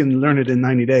this, you can learn it in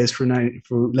 90 days for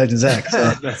Legends X.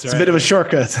 So it's a bit of a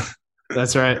shortcut.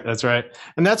 That's right. That's right.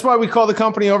 And that's why we call the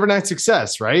company Overnight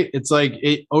Success, right? It's like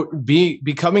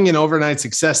becoming an overnight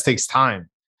success takes time,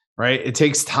 right? It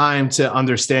takes time to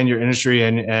understand your industry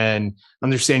and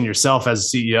understand yourself as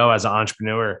a CEO, as an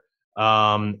entrepreneur.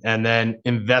 And then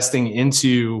investing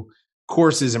into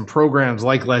courses and programs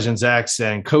like Legends X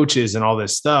and coaches and all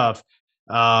this stuff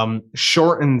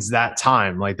shortens that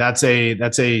time. Like that's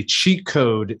a cheat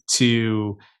code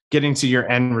to getting to your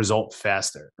end result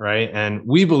faster, right? And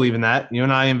we believe in that. You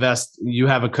and I invest. You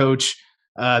have a coach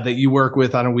that you work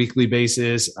with on a weekly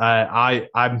basis.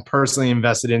 I'm personally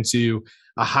invested into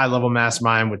a high-level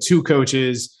mastermind with 2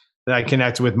 coaches that I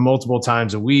connect with multiple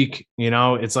times a week.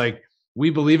 It's like we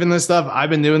believe in this stuff. I've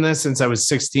been doing this since I was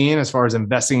 16, as far as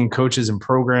investing in coaches and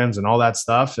programs and all that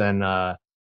stuff. And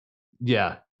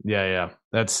yeah.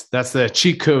 That's the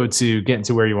cheat code to getting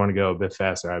to where you want to go a bit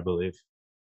faster, I believe.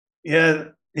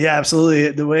 Yeah,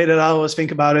 absolutely. The way that I always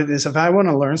think about it is if I want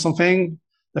to learn something,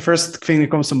 the first thing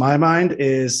that comes to my mind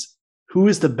is who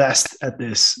is the best at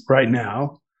this right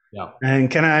now? Yeah. And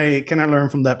can I learn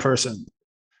from that person?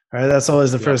 All right. That's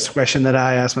always the first question that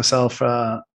I ask myself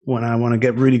when I want to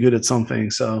get really good at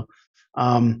something. So,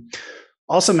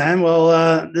 awesome, man.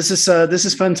 Well, this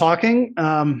is fun talking.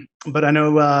 But I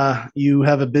know you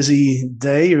have a busy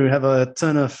day. You have a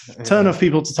ton of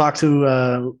people to talk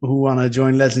to who want to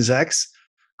join Legends X.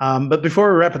 But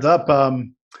before we wrap it up, why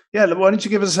don't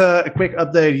you give us a quick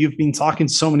update? You've been talking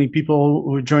to so many people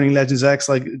who are joining Legends X.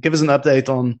 Like, give us an update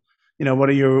on, what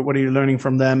are you learning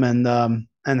from them,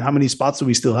 and how many spots do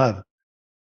we still have?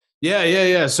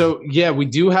 Yeah. So we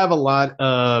do have a lot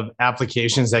of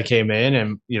applications that came in,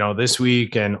 and this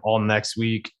week and all next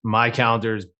week, my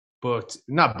calendar's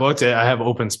not booked. I have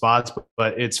open spots,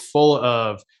 but it's full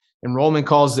of enrollment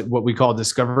calls, what we call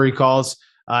discovery calls.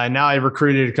 And now I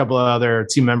recruited a couple of other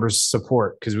team members to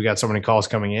support because we got so many calls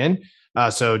coming in.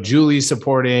 So Julie's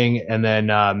supporting, and then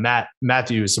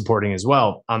Matthew is supporting as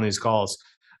well on these calls.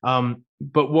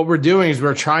 But what we're doing is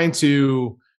we're trying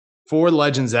to, for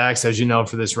Legends X, as you know,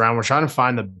 for this round, we're trying to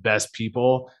find the best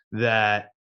people. That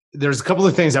there's a couple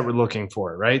of things that we're looking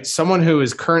for, right? Someone who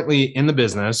is currently in the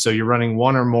business. So you're running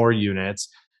 1 or more units.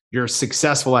 You're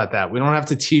successful at that. We don't have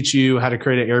to teach you how to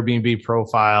create an Airbnb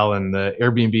profile and the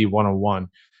Airbnb 101.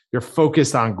 You're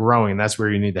focused on growing. That's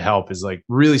where you need the help, is like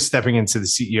really stepping into the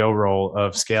CEO role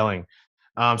of scaling.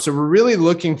 So we're really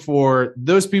looking for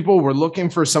those people. We're looking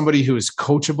for somebody who is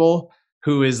coachable,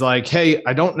 who is like, hey,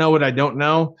 I don't know what I don't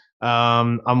know.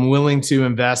 I'm willing to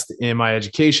invest in my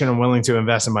education. I'm willing to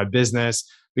invest in my business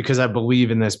because I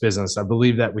believe in this business. I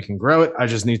believe that we can grow it. I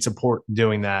just need support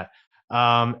doing that.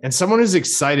 And someone who's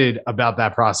excited about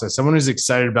that process, someone who's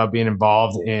excited about being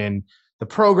involved in the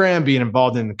program, being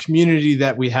involved in the community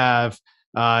that we have,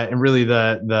 and really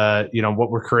the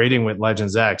what we're creating with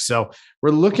Legends X. So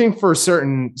we're looking for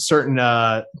certain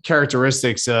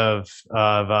characteristics of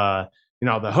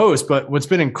the host. But what's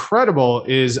been incredible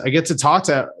is I get to talk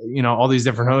to all these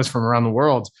different hosts from around the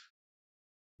world.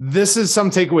 This is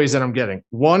some takeaways that I'm getting.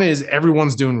 One is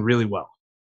everyone's doing really well.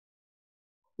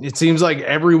 It seems like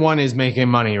everyone is making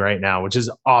money right now, which is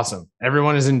awesome.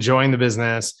 Everyone is enjoying the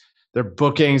business. Their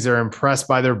bookings, they're impressed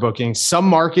by their bookings. Some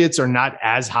markets are not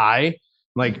as high,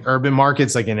 like urban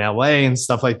markets, like in LA and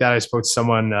stuff like that. I spoke to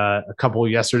someone, a couple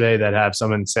yesterday that have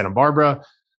some in Santa Barbara.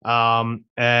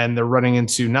 And they're running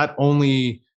into not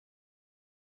only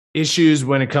issues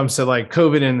when it comes to like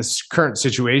COVID and the current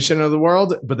situation of the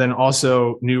world, but then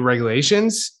also new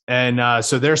regulations. And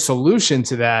so their solution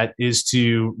to that is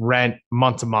to rent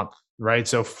month to month, right?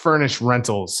 So furnished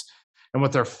rentals. And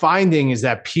what they're finding is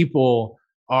that people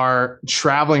are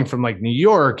traveling from like New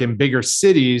York and bigger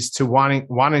cities to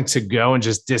wanting to go and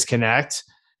just disconnect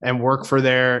and work from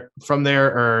there,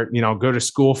 or go to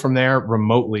school from there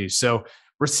remotely. So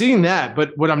we're seeing that.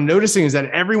 But what I'm noticing is that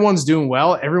everyone's doing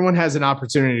well. Everyone has an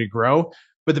opportunity to grow.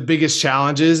 But the biggest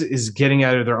challenge is getting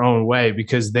out of their own way,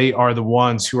 because they are the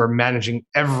ones who are managing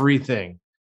everything.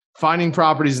 Finding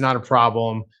property is not a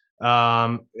problem.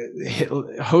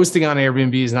 Hosting on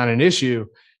Airbnb is not an issue.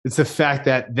 It's the fact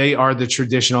that they are the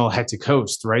traditional hectic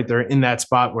host, right? They're in that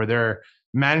spot where they're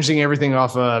managing everything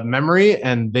off of memory,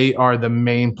 and they are the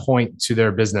main point to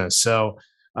their business. So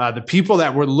the people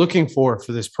that we're looking for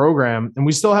this program. And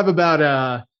we still have about,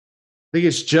 I think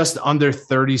it's just under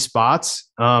 30 spots.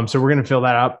 So we're going to fill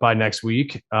that up by next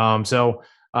week. So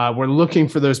we're looking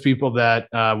for those people that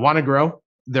want to grow.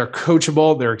 They're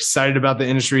coachable. They're excited about the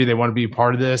industry. They want to be a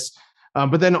part of this.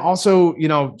 But then also,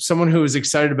 someone who is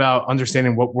excited about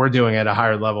understanding what we're doing at a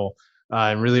higher level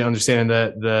and really understanding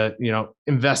the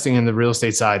investing in the real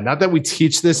estate side. Not that we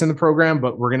teach this in the program,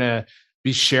 but we're going to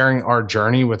be sharing our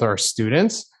journey with our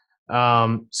students.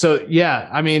 So yeah,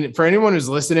 I mean, for anyone who's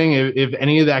listening, if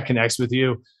any of that connects with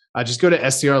you, just go to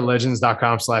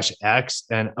strlegends.com/X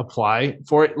and apply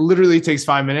for it. Literally takes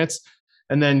 5 minutes.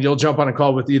 And then you'll jump on a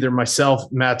call with either myself,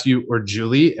 Matthew, or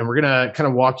Julie. And we're going to kind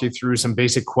of walk you through some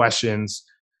basic questions.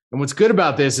 And what's good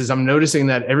about this is I'm noticing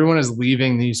that everyone is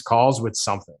leaving these calls with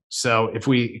something. So if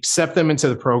we accept them into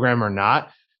the program or not,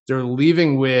 they're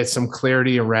leaving with some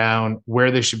clarity around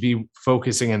where they should be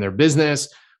focusing in their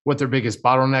business, what their biggest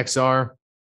bottlenecks are,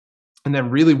 and then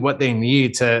really what they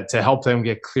need to help them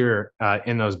get clear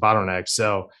in those bottlenecks.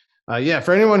 So yeah,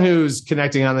 for anyone who's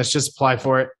connecting on this, just apply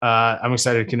for it. I'm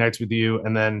excited to connect with you.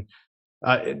 And then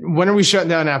when are we shutting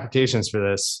down applications for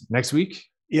this? Next week?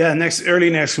 Yeah, early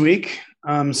next week.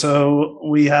 So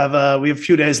we have a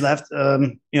few days left.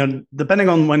 Depending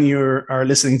on when you are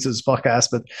listening to this podcast,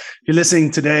 but if you're listening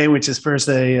today, which is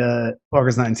Thursday,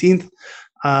 August 19th,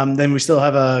 then we still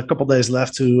have a couple days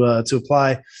left to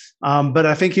apply. But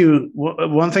I think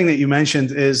one thing that you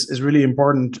mentioned is really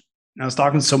important. I was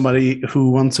talking to somebody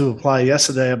who wanted to apply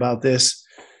yesterday about this.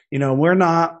 We're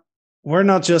not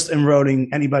just enrolling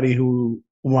anybody who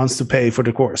wants to pay for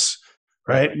the course,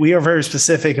 right? We are very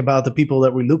specific about the people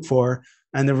that we look for.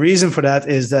 And the reason for that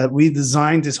is that we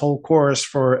designed this whole course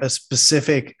for a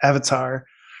specific avatar,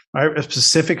 right? A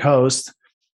specific host.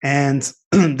 And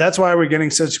that's why we're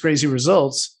getting such crazy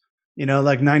results.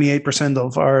 Like 98%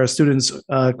 of our students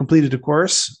completed the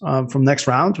course from next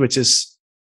round, which is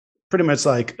pretty much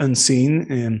like unseen.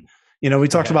 And, we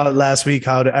talked about it last week,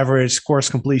 how the average course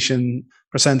completion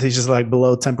percentage is like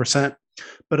below 10%,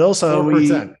 but also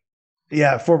 4%.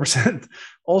 4%.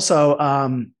 Also,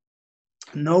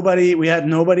 we had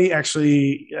nobody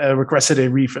actually requested a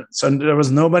refund. So there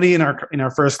was nobody in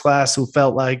our first class who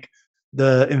felt like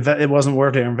it wasn't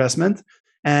worth their investment.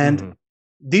 And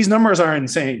these numbers are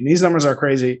insane. These numbers are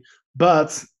crazy,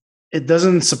 but it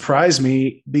doesn't surprise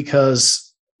me because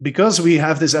we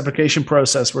have this application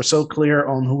process. We're so clear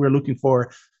on who we're looking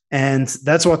for. And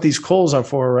that's what these calls are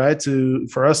for, right?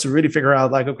 For us to really figure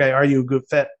out, like, okay, are you a good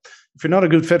fit? If you're not a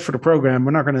good fit for the program,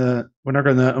 we're not gonna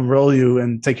enroll you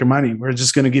and take your money. We're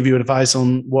just gonna give you advice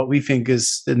on what we think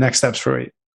is the next steps for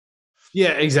you.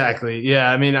 Yeah, exactly.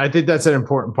 Yeah, I mean, I think that's an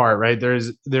important part, right?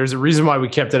 There's a reason why we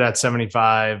kept it at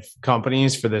 75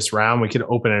 companies for this round. We could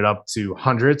open it up to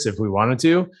hundreds if we wanted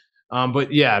to.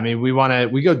 But yeah, I mean,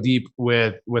 we go deep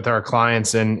with our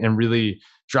clients and really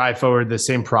drive forward the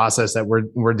same process that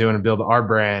we're doing to build our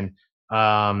brand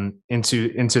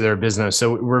into their business.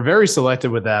 So we're very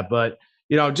selective with that. But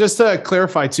just to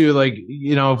clarify too, like,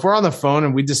 if we're on the phone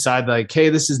and we decide like, hey,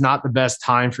 this is not the best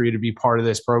time for you to be part of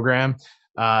this program,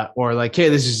 or like, hey,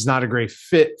 this is not a great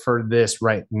fit for this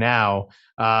right now,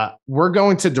 we're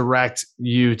going to direct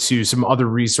you to some other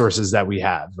resources that we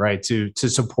have, right, to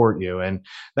support you. And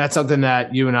that's something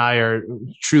that you and I are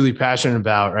truly passionate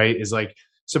about, right, is like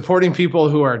supporting people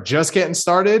who are just getting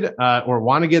started or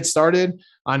want to get started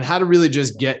on how to really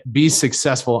just be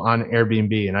successful on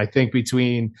Airbnb. And I think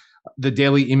between the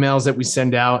daily emails that we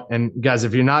send out, and guys,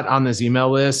 if you're not on this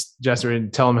email list, Jess will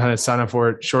tell them how to sign up for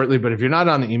it shortly. But if you're not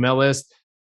on the email list,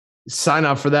 sign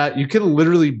up for that. You could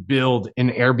literally build an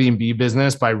Airbnb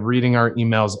business by reading our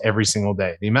emails every single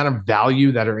day. The amount of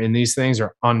value that are in these things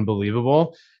are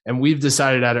unbelievable. And we've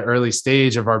decided at an early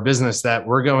stage of our business that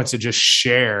we're going to just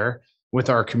share with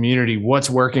our community what's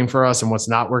working for us and what's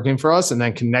not working for us, and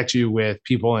then connect you with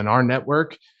people in our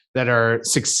network that are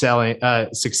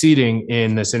succeeding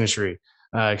in this industry,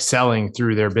 excelling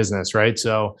through their business, right?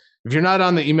 So if you're not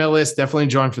on the email list, definitely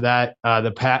join for that.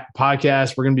 The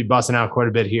podcast, we're going to be busting out quite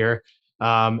a bit here.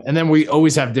 And then we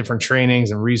always have different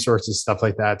trainings and resources, stuff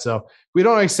like that. So if we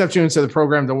don't accept you into the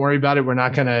program, don't worry about it. We're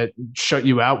not going to shut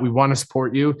you out. We want to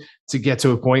support you to get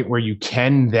to a point where you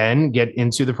can then get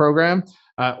into the program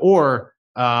or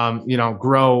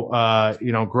grow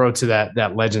to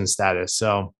that legend status.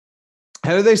 So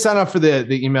how do they sign up for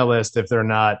the email list if they're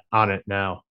not on it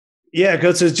now? Yeah,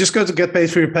 go to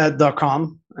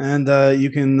getpaidforyourpad.com and you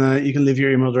can leave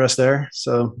your email address there.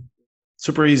 So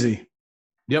super easy.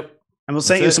 Yep. And we'll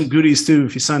send you some goodies too.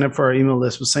 If you sign up for our email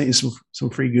list, we'll send you some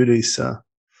free goodies. So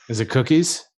is it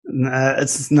cookies?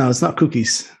 It's not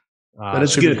cookies, but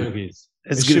it's good. Cookies.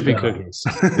 It's It should be though. cookies.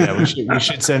 Yeah, we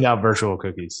should send out virtual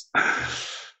cookies.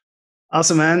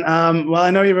 Awesome, man. Well, I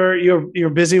know you're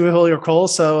busy with all your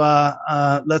calls, so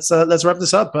let's wrap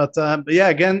this up. But yeah,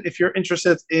 again, if you're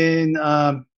interested in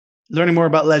learning more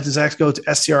about Legends X, go to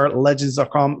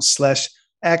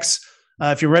strlegends.com/x.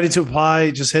 If you're ready to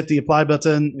apply, just hit the apply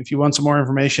button. If you want some more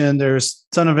information, there's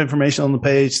a ton of information on the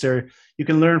page there. You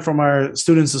can learn from our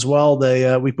students as well.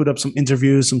 We put up some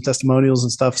interviews, some testimonials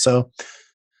and stuff. So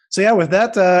yeah, with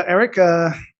that, Eric,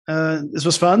 this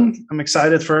was fun. I'm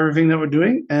excited for everything that we're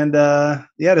doing. And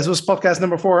yeah, this was podcast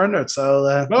number 400. So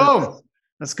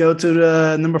let's go to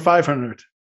the number 500.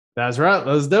 That's right.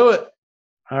 Let's do it.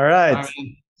 All right. All right.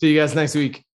 See you guys next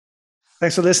week.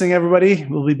 Thanks for listening, everybody.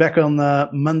 We'll be back on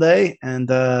Monday and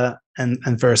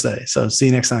Thursday. So see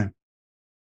you next time.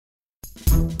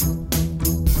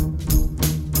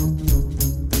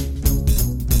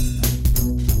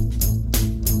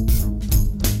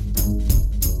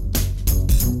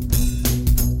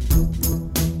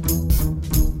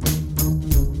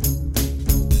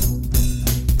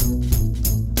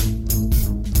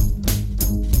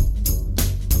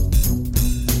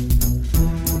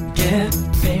 Get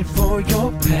paid for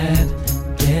your pad.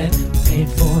 Get paid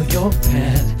for your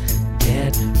pad.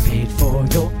 Get paid for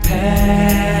your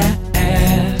pad.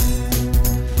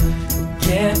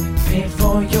 Get paid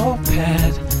for your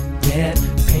pad. Get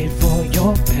paid for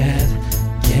your pad.